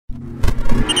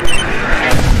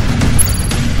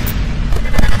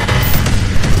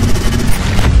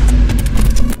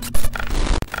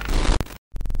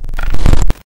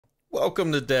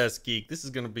Welcome to Desk Geek. This is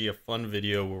going to be a fun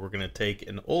video where we're going to take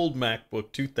an old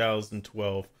MacBook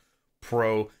 2012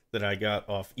 Pro that I got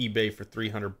off eBay for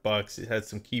 300 bucks. It had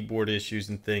some keyboard issues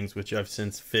and things which I've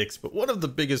since fixed, but one of the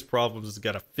biggest problems is it's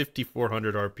got a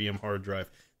 5400 RPM hard drive.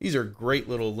 These are great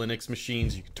little Linux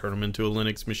machines. You can turn them into a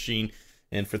Linux machine,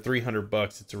 and for 300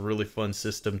 bucks it's a really fun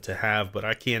system to have, but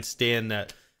I can't stand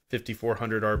that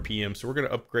 5400 RPM, so we're going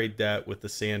to upgrade that with the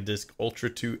Sandisk Ultra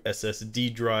II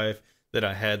SSD drive that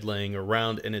I had laying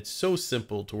around. And it's so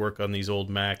simple to work on these old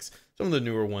Macs, some of the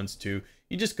newer ones too.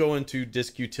 You just go into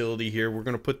disk utility here. We're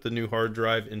going to put the new hard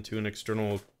drive into an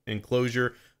external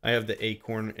enclosure. I have the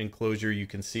Acorn enclosure. You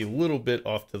can see a little bit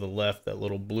off to the left, that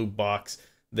little blue box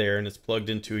there, and it's plugged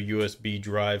into a USB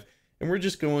drive. And we're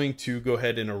just going to go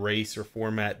ahead and erase or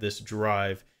format this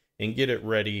drive and get it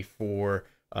ready for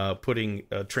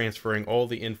transferring all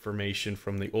the information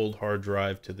from the old hard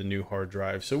drive to the new hard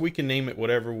drive. So we can name it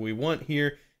whatever we want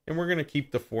here, and we're going to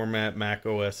keep the format Mac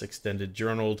OS Extended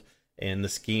Journaled and the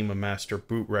scheme a master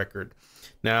boot record.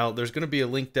 Now there's going to be a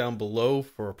link down below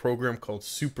for a program called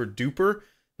SuperDuper.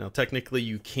 Now technically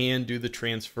you can do the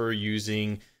transfer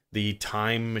using the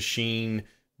Time Machine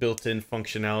built-in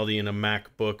functionality in a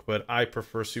MacBook, but I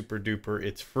prefer SuperDuper.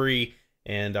 It's free,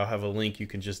 and I'll have a link. You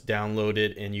can just download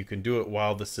it and you can do it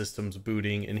while the system's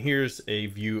booting. And here's a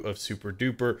view of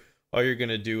SuperDuper. All you're going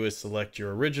to do is select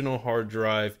your original hard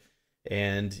drive,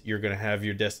 and you're going to have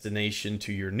your destination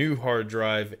to your new hard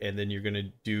drive, and then you're going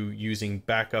to do using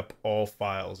backup all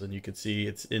files. And you can see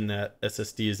it's in that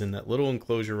SSD is in that little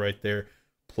enclosure right there,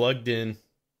 plugged in.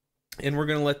 And we're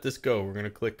going to let this go. We're going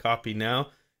to click copy now,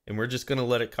 and we're just going to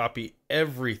let it copy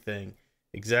everything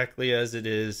exactly as it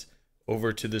is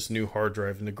over to this new hard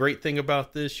drive. And the great thing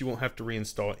about this, you won't have to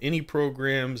reinstall any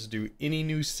programs, do any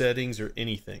new settings or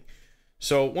anything.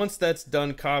 So once that's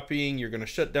done copying, you're going to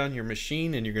shut down your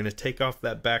machine and you're going to take off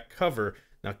that back cover.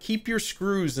 Now keep your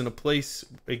screws in a place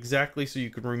exactly so you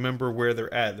can remember where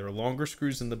they're at. There are longer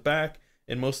screws in the back,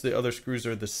 and most of the other screws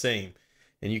are the same.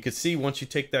 And you can see once you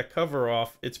take that cover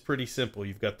off, it's pretty simple.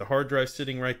 You've got the hard drive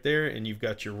sitting right there, and you've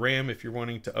got your RAM if you're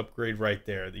wanting to upgrade right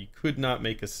there. You could not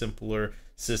make a simpler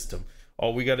system.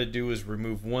 All we got to do is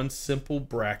remove one simple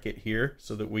bracket here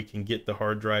so that we can get the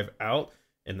hard drive out,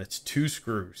 and that's 2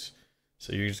 screws.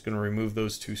 So you're just going to remove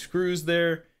those 2 screws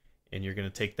there, and you're going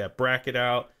to take that bracket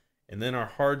out, and then our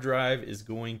hard drive is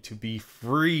going to be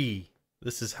free.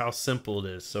 This is how simple it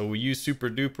is. So we use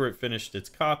SuperDuper. It finished its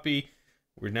copy.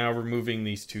 We're now removing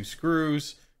these 2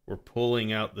 screws. We're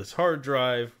pulling out this hard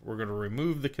drive. We're going to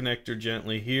remove the connector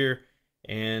gently here,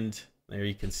 and there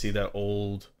you can see that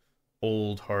old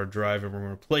hard drive, and we're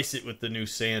going to replace it with the new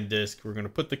SanDisk. We're going to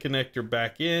put the connector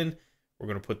back in. We're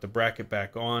going to put the bracket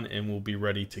back on, and we'll be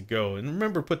ready to go. And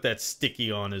remember, put that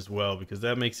sticky on as well, because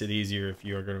that makes it easier if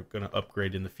you're going to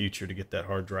upgrade in the future to get that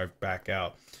hard drive back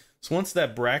out. So once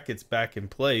that bracket's back in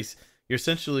place, you're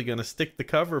essentially going to stick the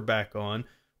cover back on,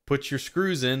 put your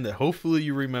screws in that hopefully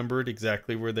you remembered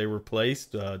exactly where they were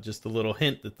placed. Just a little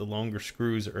hint that the longer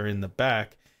screws are in the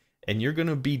back, and you're going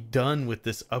to be done with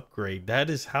this upgrade. That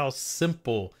is how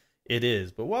simple it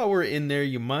is. But while we're in there,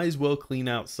 you might as well clean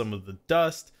out some of the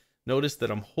dust. Notice that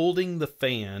I'm holding the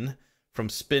fan from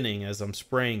spinning as I'm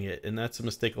spraying it, and that's a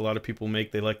mistake a lot of people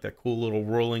make. They like that cool little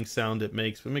rolling sound it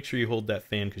makes, but make sure you hold that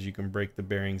fan because you can break the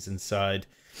bearings inside.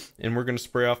 And we're going to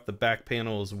spray off the back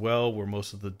panel as well, where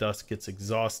most of the dust gets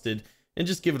exhausted, and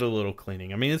just give it a little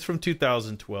cleaning. I mean, it's from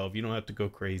 2012. You don't have to go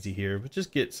crazy here, but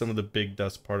just get some of the big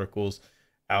dust particles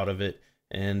out of it,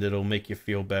 and it'll make you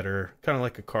feel better. Kind of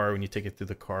like a car when you take it through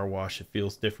the car wash. It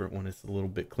feels different when it's a little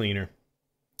bit cleaner.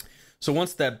 So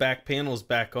once that back panel is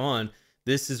back on,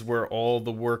 this is where all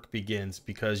the work begins,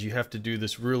 because you have to do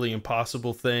this really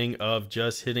impossible thing of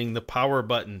just hitting the power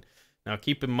button. Now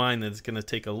keep in mind that it's going to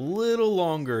take a little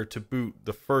longer to boot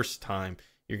the first time.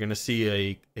 You're going to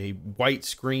see a white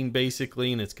screen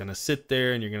basically, and it's going to sit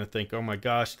there, and you're going to think, oh my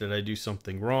gosh, did I do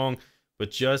something wrong?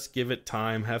 But just give it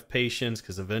time, have patience,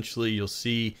 because eventually you'll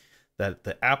see that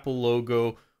the Apple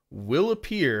logo will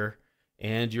appear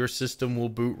and your system will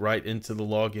boot right into the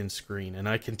login screen. And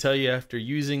I can tell you, after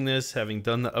using this, having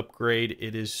done the upgrade,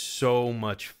 it is so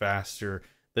much faster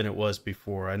than it was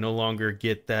before. I no longer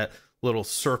get that little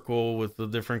circle with the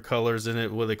different colors in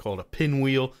it, what they call it, a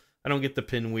pinwheel. I don't get the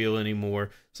pinwheel anymore.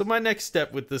 So my next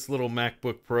step with this little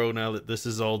MacBook Pro, now that this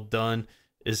is all done,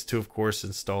 is to, of course,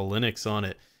 install Linux on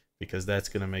it, because that's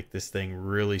going to make this thing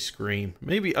really scream.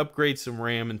 Maybe upgrade some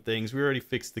RAM and things. We already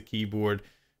fixed the keyboard,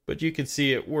 but you can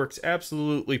see it works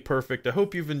absolutely perfect. I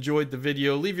hope you've enjoyed the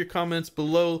video. Leave your comments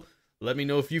below. Let me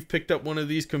know if you've picked up one of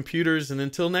these computers, and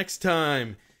until next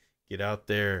time, get out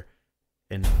there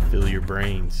and fill your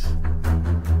brains.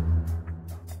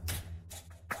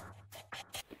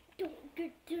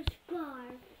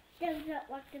 subscribe. Thumbs up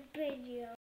like the video.